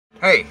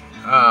Hey,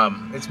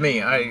 it's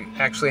me. I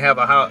actually have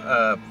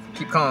a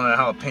keep calling it a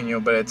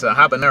jalapeno, but it's a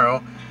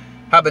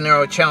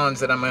habanero challenge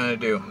that I'm gonna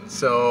do.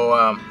 So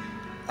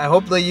I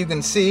hope that you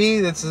can see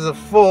this is a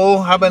full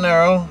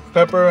habanero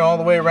pepper all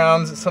the way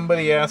around.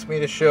 Somebody asked me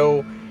to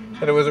show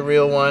that it was a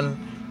real one.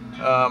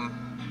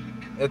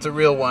 It's a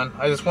real one.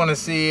 I just want to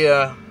see.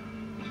 I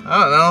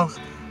don't know.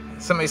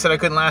 Somebody said I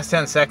couldn't last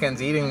 10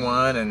 seconds eating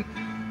one, and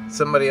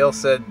somebody else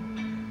said,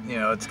 you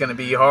know, it's going to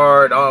be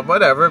hard,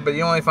 whatever, but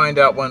you only find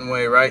out one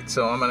way, right?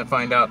 So I'm going to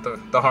find out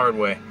the hard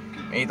way.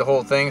 And eat the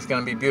whole thing. It's going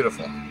to be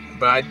beautiful.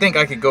 But I think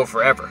I could go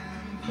forever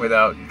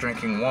without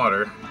drinking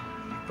water.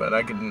 But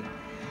I can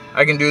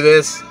do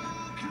this.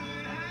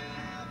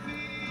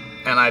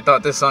 And I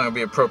thought this song would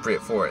be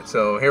appropriate for it.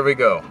 So here we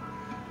go.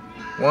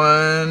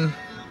 1,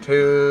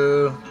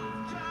 2,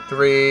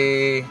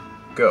 3,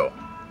 go.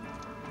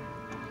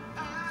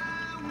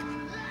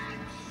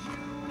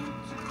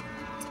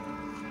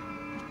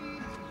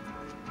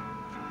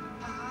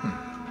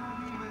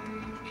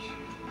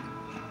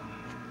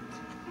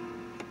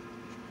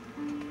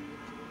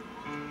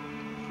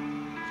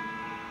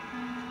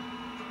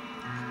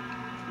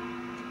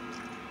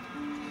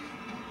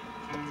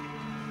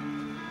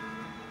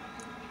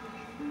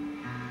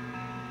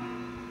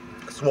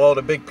 Swallowed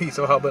a big piece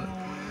of habanero.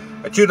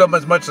 I chewed up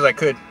as much as I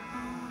could.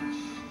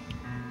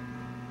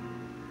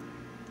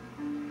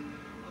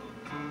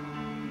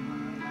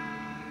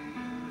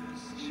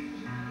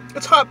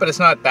 It's hot, but it's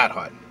not that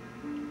hot.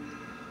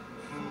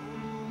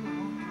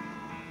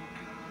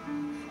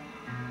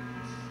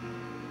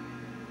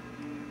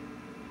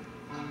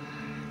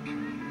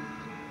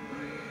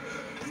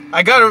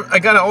 I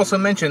gotta also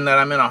mention that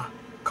I'm in a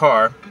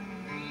car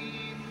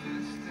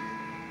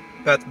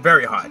that's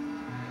very hot.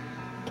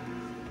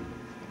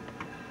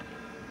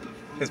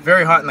 It's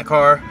very hot in the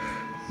car.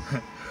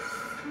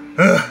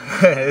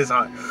 It is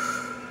hot.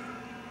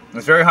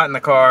 It's very hot in the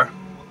car.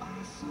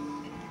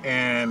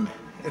 And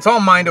it's all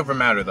mind over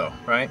matter though,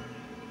 right?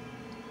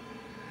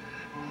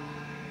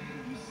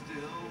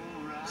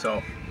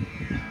 So,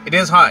 it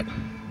is hot.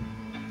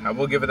 I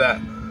will give it that.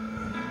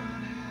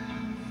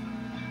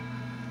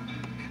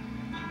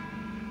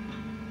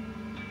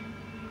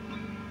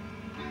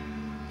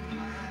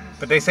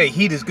 But they say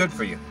heat is good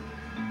for you.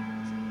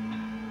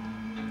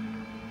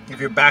 If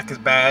your back is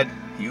bad,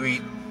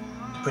 you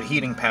put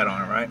heating pad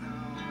on it, right?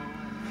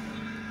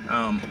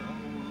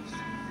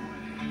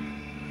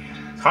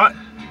 It's hot.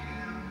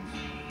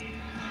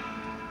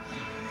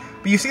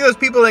 But you see those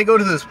people that go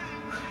to this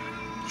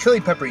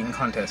chili pepper eating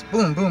contest.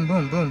 Boom, boom,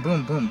 boom, boom,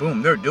 boom, boom,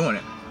 boom. They're doing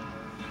it.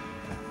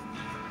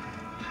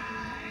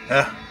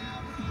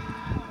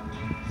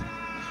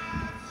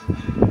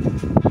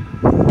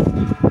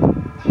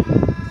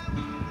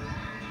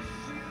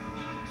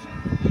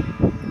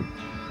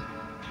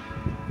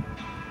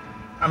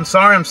 I'm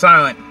sorry I'm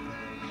silent,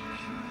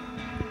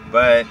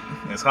 but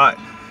it's hot.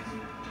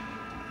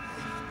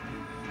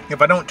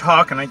 If I don't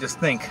talk and I just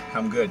think,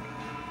 I'm good.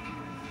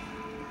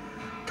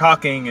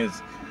 Talking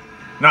is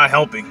not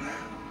helping.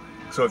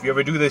 So if you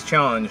ever do this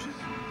challenge,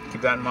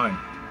 keep that in mind.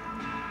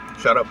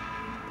 Shut up.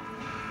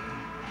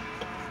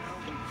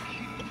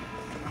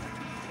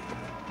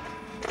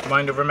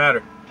 Mind over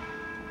matter.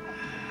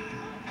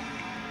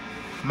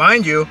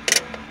 Mind you,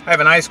 I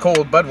have an ice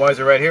cold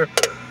Budweiser right here.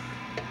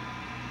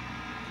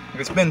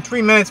 It's been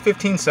 3 minutes,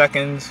 15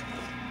 seconds.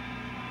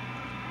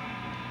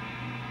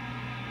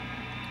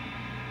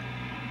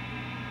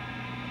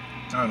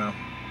 I don't know.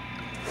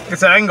 Like I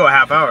said, I can go a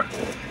half hour.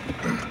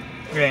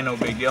 It ain't no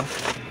big deal.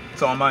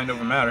 It's all mind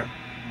over matter.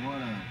 What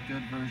a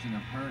good version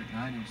of Hurt,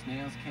 9 Inch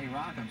Nails,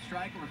 K-Rock. I'm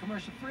Striker. We're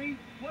commercial free.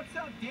 What's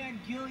up, Dan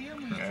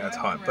Gilliam? Yeah, it's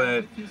hot,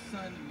 but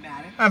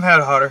I've had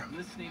hotter.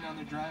 Listening on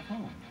the drive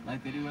home,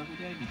 like they do every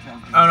day.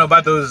 I don't know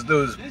about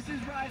those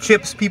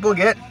chips people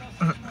get.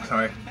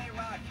 Sorry.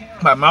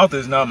 My mouth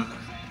is numb.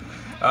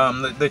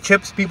 The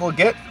chips people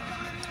get,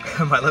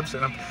 my lips,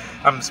 and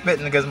I'm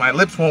spitting because my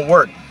lips won't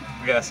work.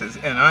 Yes,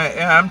 and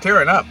I'm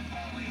tearing up.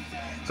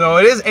 So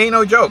it ain't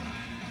no joke.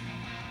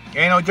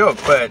 Ain't no joke.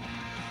 But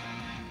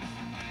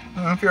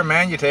if you're a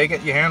man, you take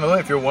it, you handle it.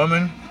 If you're a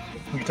woman,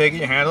 you take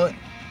it, you handle it.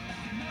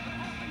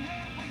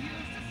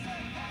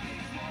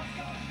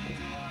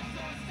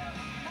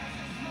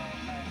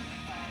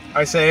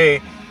 I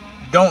say,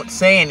 don't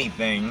say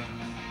anything,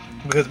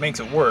 because it makes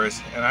it worse,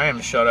 and I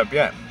haven't shut up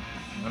yet.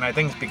 And I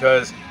think it's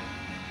because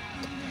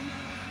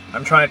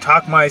I'm trying to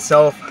talk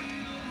myself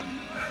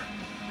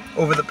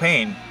over the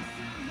pain.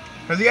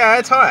 Because yeah,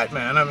 it's hot,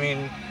 man. I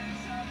mean,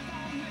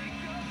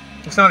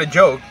 it's not a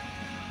joke.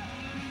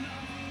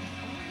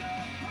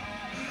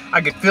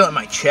 I could feel it in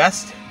my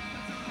chest.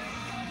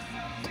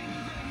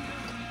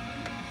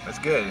 That's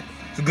good.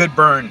 It's a good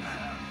burn.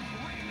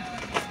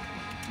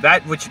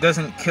 That which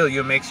doesn't kill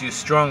you makes you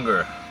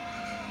stronger.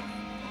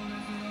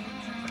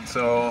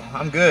 So,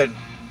 I'm good.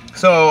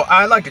 So,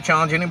 I'd like to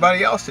challenge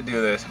anybody else to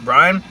do this.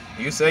 Brian,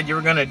 you said you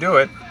were going to do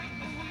it.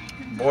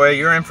 Boy,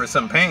 you're in for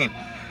some pain.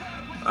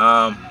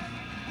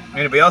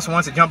 Anybody else who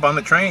wants to jump on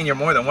the train, you're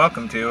more than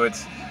welcome to.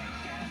 It's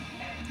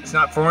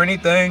not for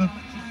anything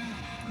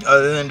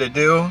other than to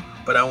do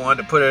but I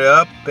wanted to put it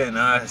up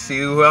and see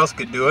who else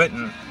could do it.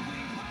 And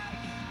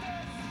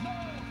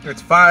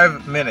it's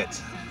 5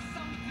 minutes.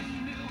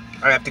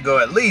 I have to go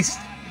at least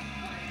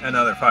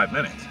another 5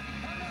 minutes.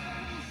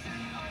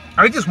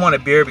 I just want a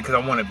beer because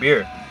I want a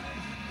beer.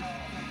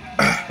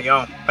 You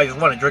know, I just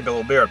want to drink a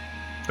little beer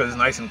because it's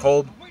nice and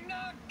cold.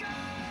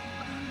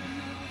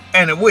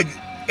 And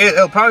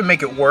it'll probably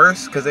make it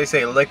worse because they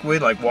say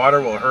liquid like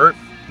water will hurt.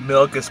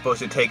 Milk is supposed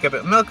to take it,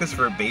 but milk is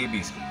for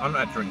babies. I'm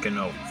not drinking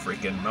no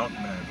freaking milk,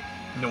 man.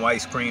 No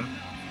ice cream.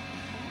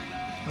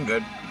 I'm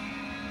good.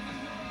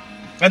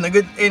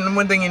 And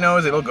one thing you know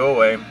is it'll go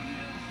away.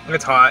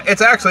 It's hot.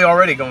 It's actually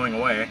already going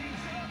away.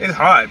 It's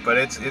hot, but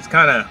it's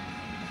kind of,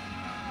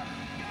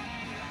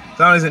 it's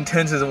not as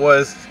intense as it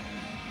was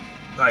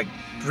like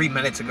 3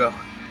 minutes ago.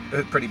 It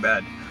was pretty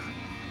bad.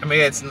 I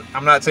mean,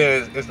 I'm not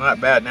saying it's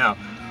not bad now,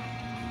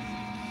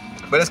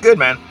 but it's good,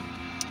 man.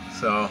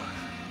 So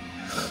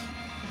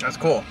that's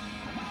cool.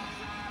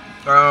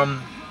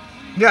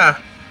 Yeah.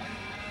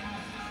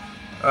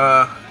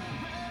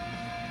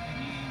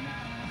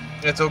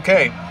 It's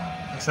okay.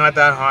 It's not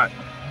that hot.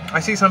 I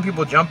see some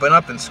people jumping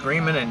up and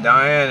screaming and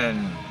dying,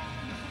 and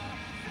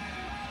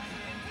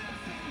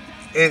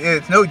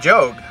it's no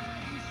joke.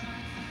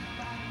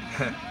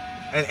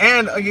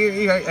 and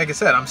like I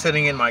said, I'm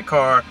sitting in my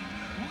car.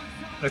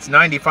 It's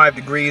 95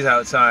 degrees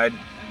outside.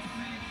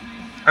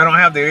 I don't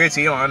have the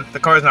AC on. The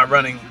car's not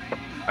running.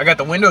 I got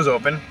the windows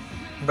open,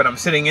 but I'm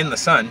sitting in the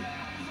sun.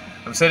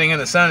 I'm sitting in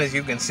the sun, as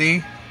you can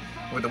see,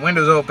 with the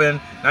windows open,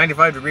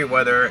 95-degree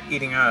weather,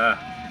 eating a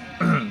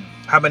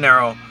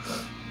habanero,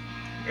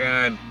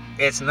 and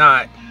it's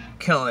not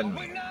killing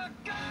me.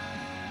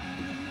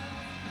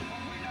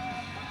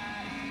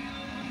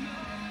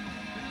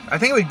 I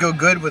think it would go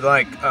good with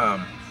like, I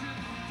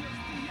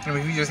mean,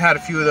 if you just had a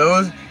few of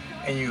those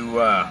and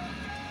you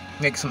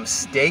make some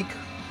steak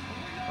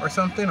or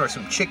something, or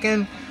some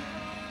chicken,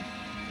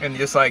 and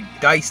just like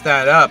dice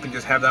that up and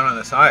just have that on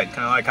the side,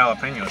 kind of like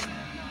jalapenos.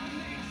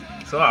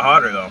 It's a lot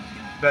hotter though.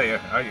 I tell you,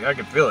 I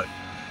can feel it.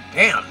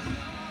 Damn.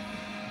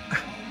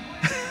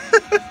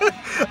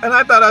 And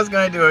I thought I was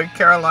going to do a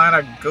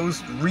Carolina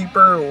Ghost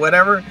Reaper or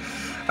whatever.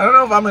 I don't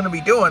know if I'm going to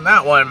be doing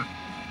that one.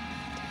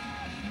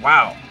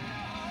 Wow.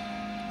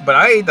 But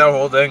I ate that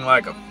whole thing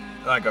like a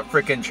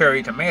freaking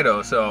cherry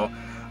tomato. So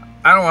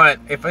I don't want,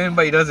 if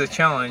anybody does this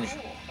challenge,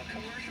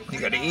 you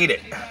got to eat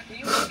it.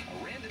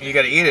 You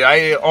got to eat it. I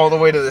ate it all the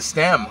way to the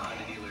stem.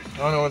 I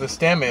don't know where the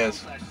stem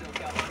is.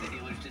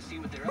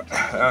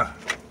 I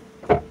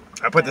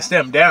put the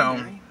stem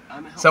down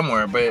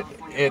somewhere, but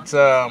it's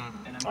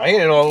I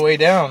ate it all the way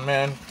down,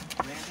 man.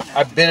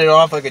 I bit it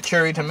off like a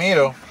cherry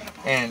tomato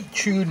and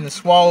chewed and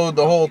swallowed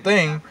the whole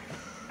thing.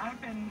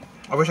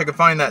 I wish I could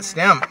find that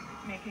stem.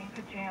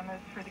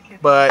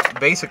 But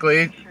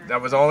basically,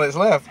 that was all that's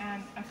left.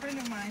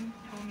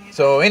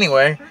 So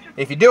anyway,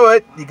 if you do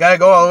it, you gotta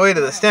go all the way to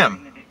the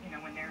stem.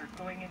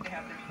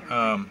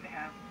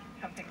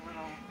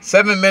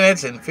 7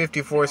 minutes and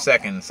 54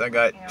 seconds. I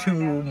got 2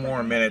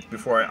 more minutes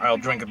before I'll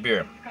drink a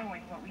beer.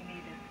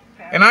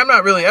 And I'm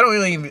not really,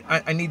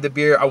 I need the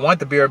beer. I want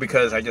the beer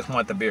because I just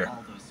want the beer.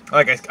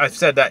 Like I've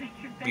said that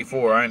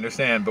before, I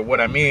understand. But what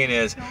I mean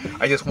is,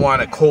 I just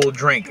want a cold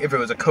drink. If it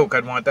was a Coke,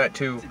 I'd want that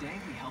too.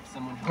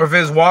 Or if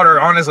it was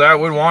water, honestly, I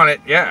would want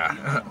it,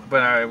 yeah.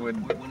 But I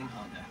would,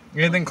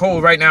 anything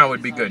cold right now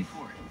would be good.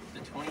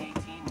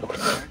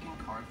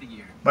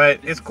 But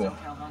it's cool.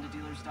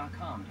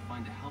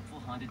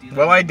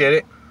 Well, I did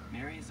it.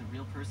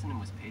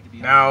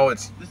 Now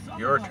it's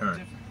your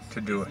turn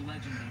to do it.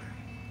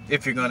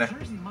 If you're gonna,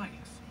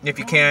 if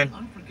you can,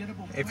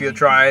 if you'll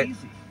try it.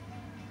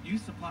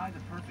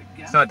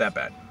 It's not that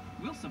bad.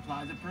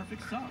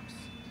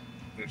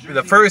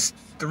 The first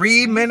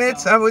 3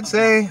 minutes, I would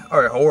say,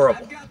 are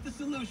horrible.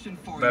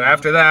 But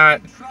after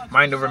that,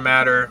 mind over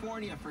matter,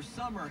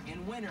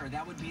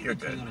 you're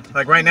good.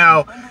 Like right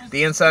now,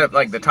 the inside of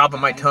like the top of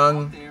my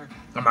tongue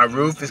on my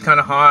roof is kind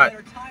of hot,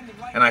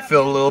 and I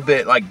feel a little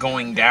bit like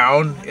going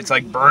down. It's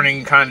like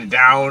burning kind of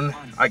down.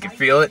 I can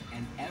feel it.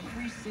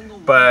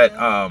 But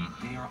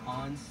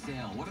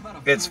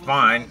it's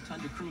fine.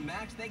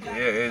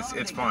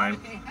 It's fine.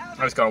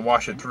 I just gotta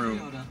wash it through.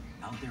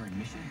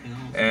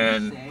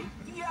 And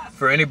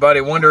for anybody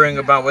wondering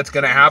about what's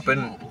gonna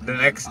happen the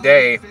next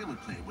day,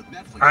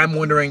 I'm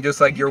wondering just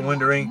like you're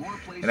wondering,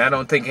 and I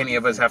don't think any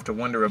of us have to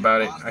wonder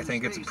about it. I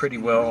think it's pretty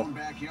well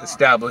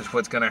established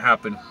what's gonna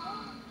happen.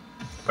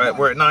 But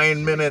we're at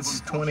 9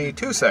 minutes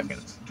 22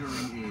 seconds.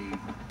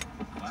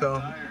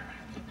 So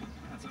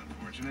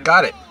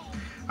got it.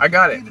 I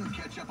got it.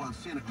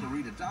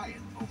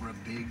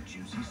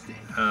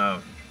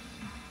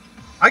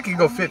 I could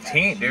go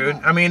 15, dude.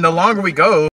 I mean, the longer we go,